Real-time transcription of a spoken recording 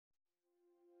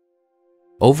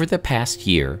Over the past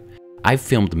year, I've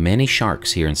filmed many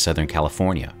sharks here in Southern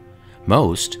California.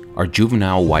 Most are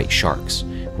juvenile white sharks,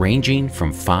 ranging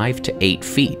from 5 to 8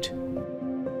 feet.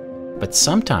 But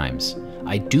sometimes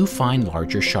I do find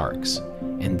larger sharks,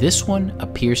 and this one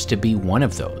appears to be one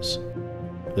of those.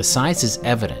 The size is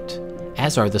evident,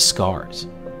 as are the scars.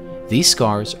 These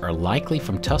scars are likely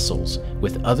from tussles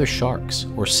with other sharks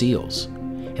or seals,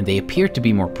 and they appear to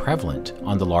be more prevalent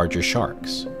on the larger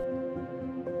sharks.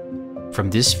 From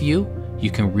this view,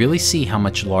 you can really see how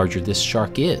much larger this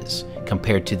shark is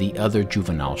compared to the other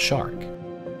juvenile shark.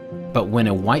 But when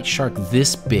a white shark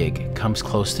this big comes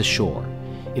close to shore,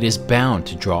 it is bound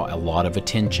to draw a lot of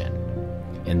attention.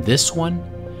 And this one,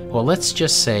 well, let's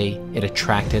just say it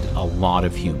attracted a lot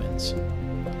of humans.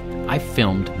 I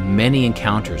filmed many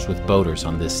encounters with boaters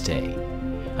on this day.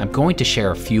 I'm going to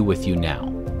share a few with you now.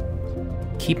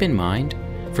 Keep in mind,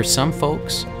 for some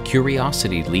folks,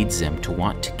 curiosity leads them to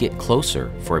want to get closer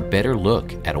for a better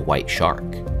look at a white shark.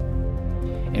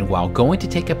 And while going to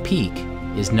take a peek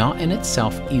is not in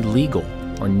itself illegal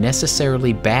or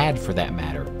necessarily bad for that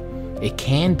matter, it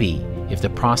can be if the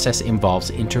process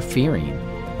involves interfering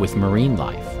with marine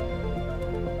life.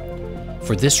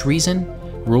 For this reason,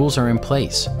 rules are in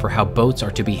place for how boats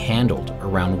are to be handled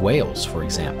around whales, for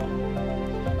example.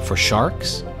 For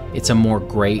sharks, it's a more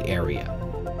gray area.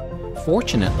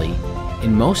 Fortunately,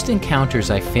 in most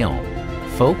encounters I film,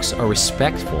 folks are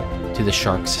respectful to the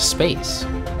shark's space.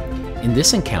 In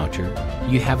this encounter,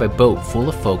 you have a boat full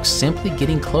of folks simply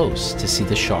getting close to see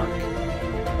the shark.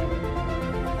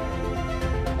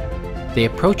 They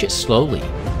approach it slowly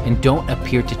and don't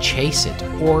appear to chase it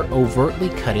or overtly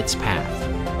cut its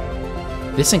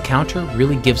path. This encounter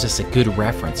really gives us a good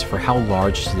reference for how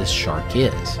large this shark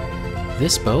is.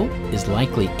 This boat is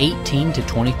likely 18 to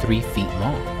 23 feet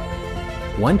long.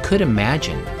 One could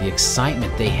imagine the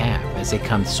excitement they have as they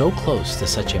come so close to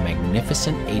such a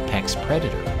magnificent apex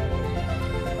predator.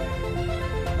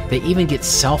 They even get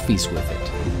selfies with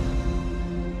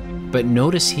it. But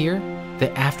notice here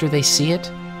that after they see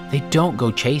it, they don't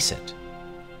go chase it.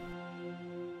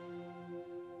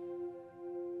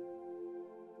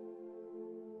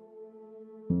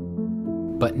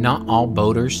 But not all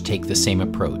boaters take the same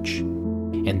approach,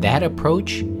 and that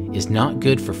approach is not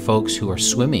good for folks who are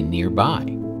swimming nearby.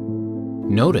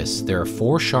 Notice there are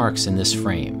 4 sharks in this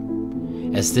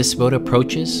frame. As this boat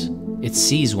approaches, it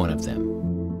sees one of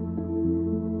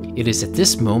them. It is at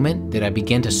this moment that I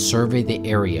begin to survey the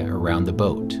area around the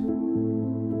boat.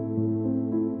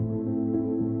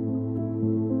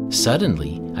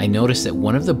 Suddenly, I notice that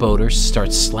one of the boaters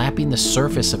starts slapping the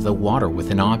surface of the water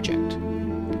with an object.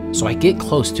 So I get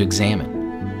close to examine.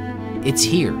 It's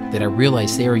here that I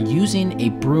realize they are using a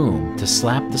broom to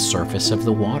slap the surface of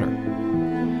the water.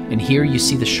 And here you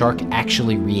see the shark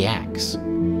actually reacts.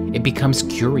 It becomes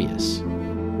curious.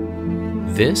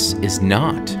 This is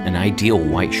not an ideal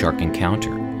white shark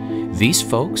encounter. These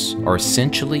folks are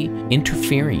essentially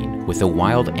interfering with a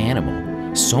wild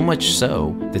animal, so much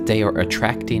so that they are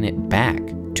attracting it back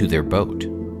to their boat.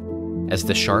 As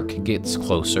the shark gets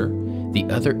closer, the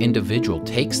other individual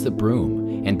takes the broom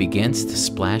and begins to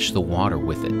splash the water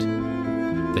with it.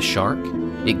 The shark,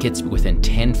 it gets within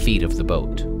 10 feet of the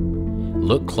boat.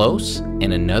 Look close,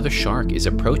 and another shark is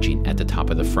approaching at the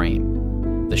top of the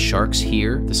frame. The sharks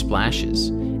hear the splashes,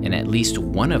 and at least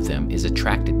one of them is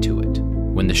attracted to it.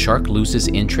 When the shark loses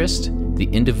interest, the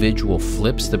individual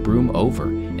flips the broom over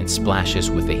and splashes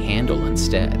with a handle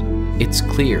instead. It's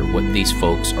clear what these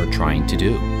folks are trying to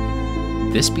do.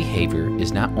 This behavior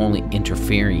is not only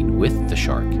interfering with the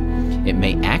shark, it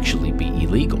may actually be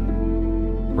illegal.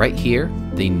 Right here,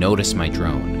 they notice my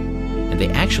drone, and they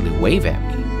actually wave at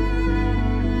me.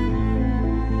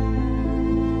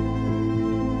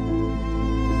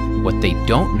 What they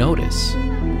don't notice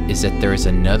is that there is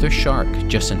another shark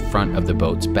just in front of the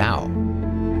boat's bow.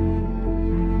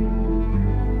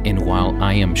 And while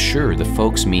I am sure the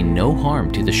folks mean no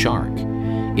harm to the shark,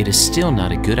 it is still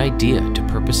not a good idea to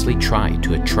purposely try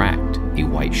to attract a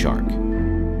white shark.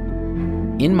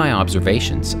 In my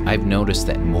observations, I've noticed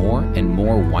that more and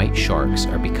more white sharks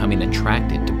are becoming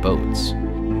attracted to boats.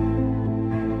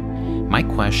 My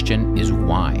question is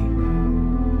why?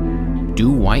 Do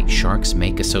white sharks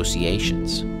make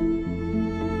associations?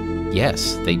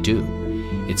 Yes, they do.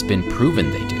 It's been proven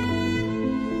they do.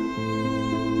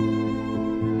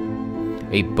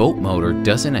 A boat motor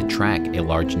doesn't attract a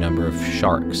large number of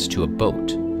sharks to a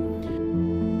boat.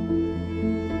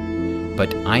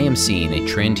 But I am seeing a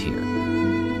trend here.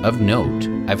 Of note,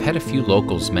 I've had a few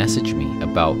locals message me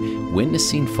about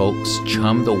witnessing folks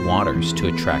chum the waters to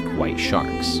attract white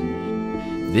sharks.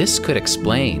 This could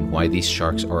explain why these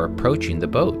sharks are approaching the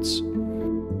boats.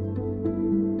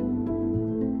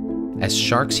 As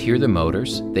sharks hear the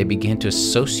motors, they begin to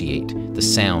associate the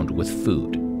sound with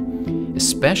food,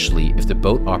 especially if the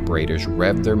boat operators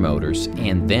rev their motors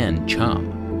and then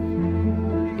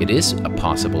chum. It is a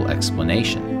possible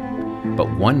explanation, but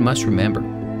one must remember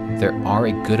there are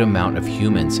a good amount of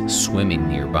humans swimming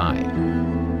nearby.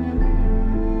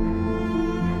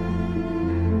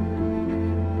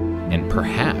 And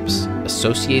perhaps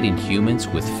associating humans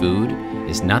with food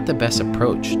is not the best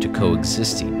approach to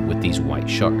coexisting with these white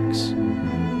sharks.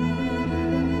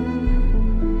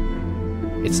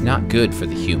 It's not good for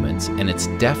the humans, and it's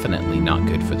definitely not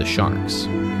good for the sharks.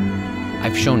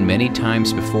 I've shown many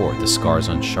times before the scars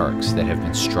on sharks that have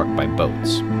been struck by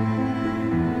boats.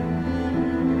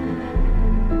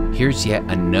 Here's yet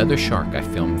another shark I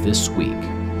filmed this week.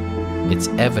 It's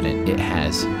evident it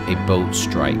has a boat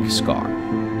strike scar.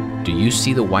 Do you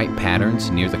see the white patterns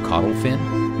near the caudal fin?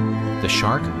 The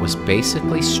shark was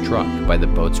basically struck by the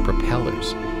boat's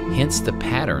propellers, hence the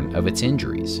pattern of its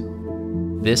injuries.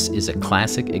 This is a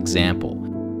classic example.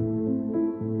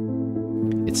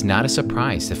 It's not a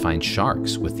surprise to find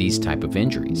sharks with these type of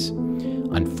injuries.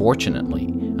 Unfortunately,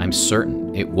 I'm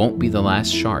certain it won't be the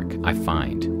last shark I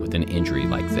find with an injury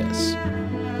like this.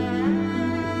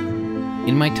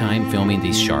 In my time filming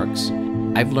these sharks,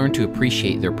 I've learned to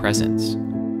appreciate their presence.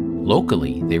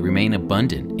 Locally, they remain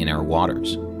abundant in our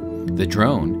waters. The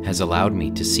drone has allowed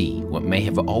me to see what may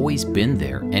have always been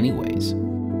there anyways.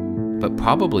 But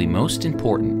probably most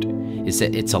important is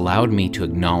that it's allowed me to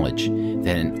acknowledge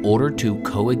that in order to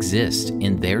coexist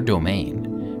in their domain,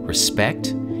 respect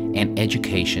and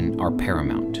education are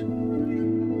paramount.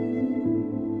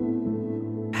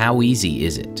 How easy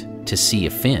is it to see a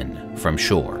fin from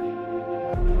shore?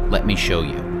 Let me show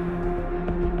you.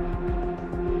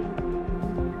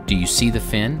 Do you see the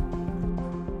fin?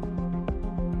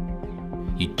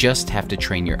 You just have to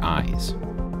train your eyes.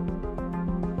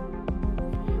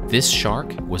 This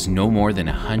shark was no more than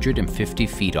 150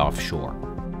 feet offshore.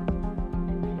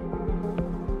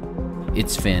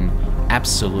 Its fin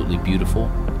absolutely beautiful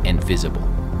and visible.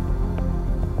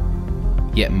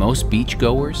 Yet most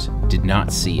beachgoers did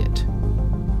not see it.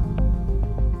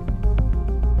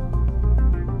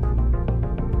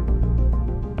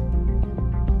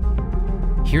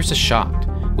 Here's a shot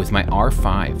with my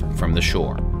R5 from the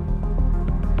shore.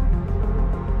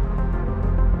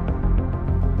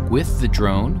 With the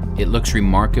drone, it looks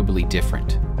remarkably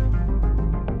different.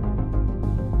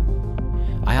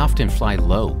 I often fly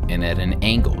low and at an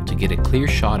angle to get a clear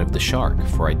shot of the shark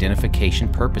for identification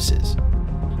purposes.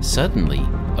 Suddenly,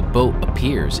 a boat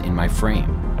appears in my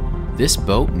frame. This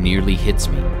boat nearly hits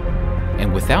me,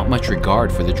 and without much regard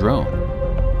for the drone.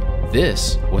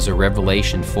 This was a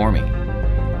revelation for me.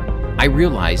 I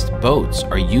realized boats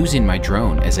are using my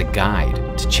drone as a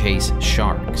guide to chase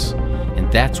sharks,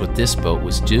 and that's what this boat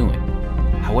was doing.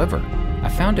 However, I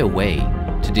found a way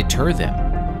to deter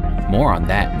them. More on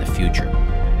that in the future.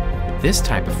 This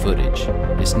type of footage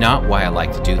is not why I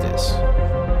like to do this.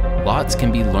 Lots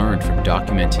can be learned from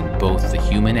documenting both the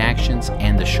human actions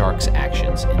and the shark's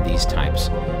actions in these types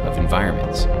of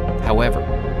environments. However,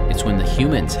 it's when the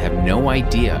humans have no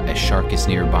idea a shark is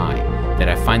nearby that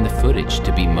I find the footage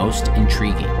to be most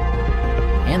intriguing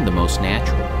and the most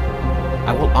natural.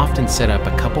 I will often set up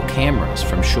a couple cameras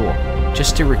from shore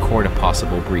just to record a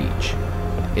possible breach.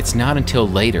 It's not until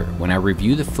later when I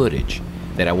review the footage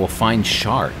that I will find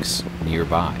sharks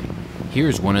nearby.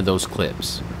 Here's one of those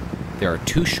clips. There are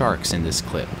two sharks in this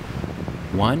clip,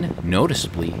 one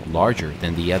noticeably larger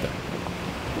than the other.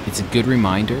 It's a good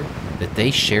reminder that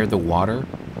they share the water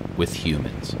with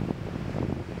humans.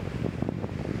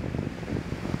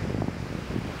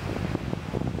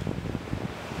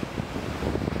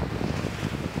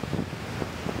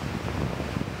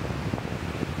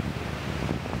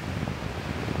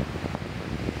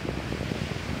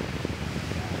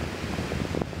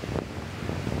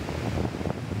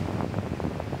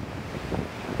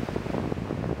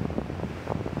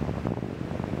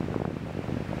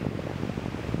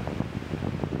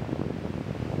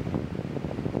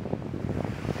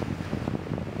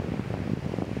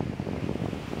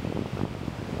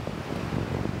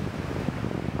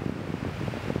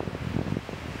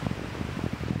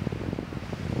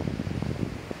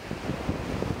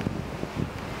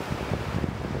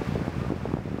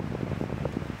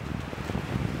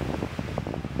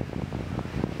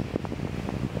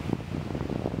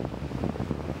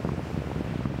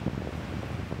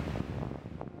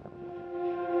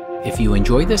 If you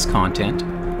enjoy this content,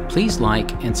 please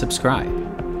like and subscribe.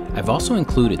 I've also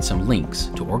included some links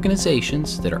to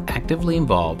organizations that are actively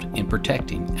involved in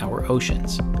protecting our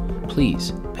oceans.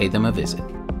 Please pay them a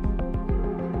visit.